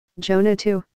Jonah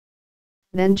 2.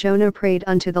 Then Jonah prayed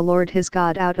unto the Lord his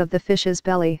God out of the fish's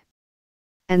belly,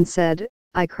 and said,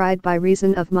 I cried by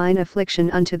reason of mine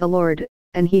affliction unto the Lord,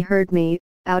 and he heard me.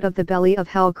 Out of the belly of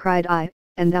hell cried I,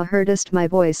 and thou heardest my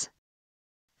voice.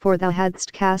 For thou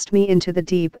hadst cast me into the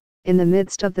deep, in the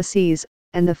midst of the seas,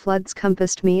 and the floods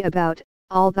compassed me about,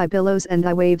 all thy billows and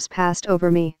thy waves passed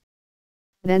over me.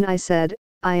 Then I said,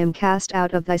 I am cast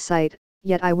out of thy sight,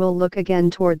 yet I will look again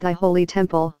toward thy holy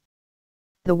temple.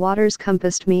 The waters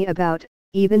compassed me about,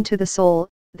 even to the soul,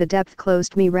 the depth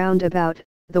closed me round about,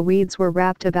 the weeds were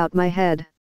wrapped about my head.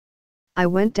 I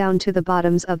went down to the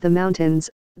bottoms of the mountains,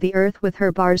 the earth with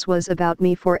her bars was about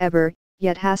me forever,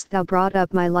 yet hast thou brought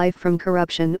up my life from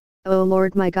corruption, O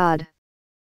Lord my God.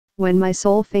 When my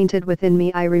soul fainted within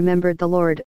me I remembered the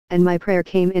Lord, and my prayer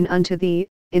came in unto thee,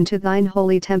 into thine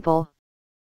holy temple.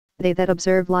 They that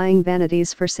observe lying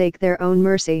vanities forsake their own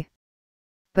mercy.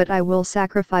 But I will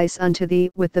sacrifice unto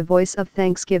thee with the voice of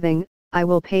thanksgiving, I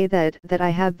will pay that I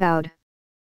have vowed.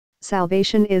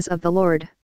 Salvation is of the Lord.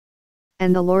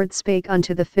 And the Lord spake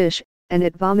unto the fish, and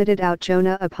it vomited out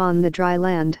Jonah upon the dry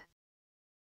land.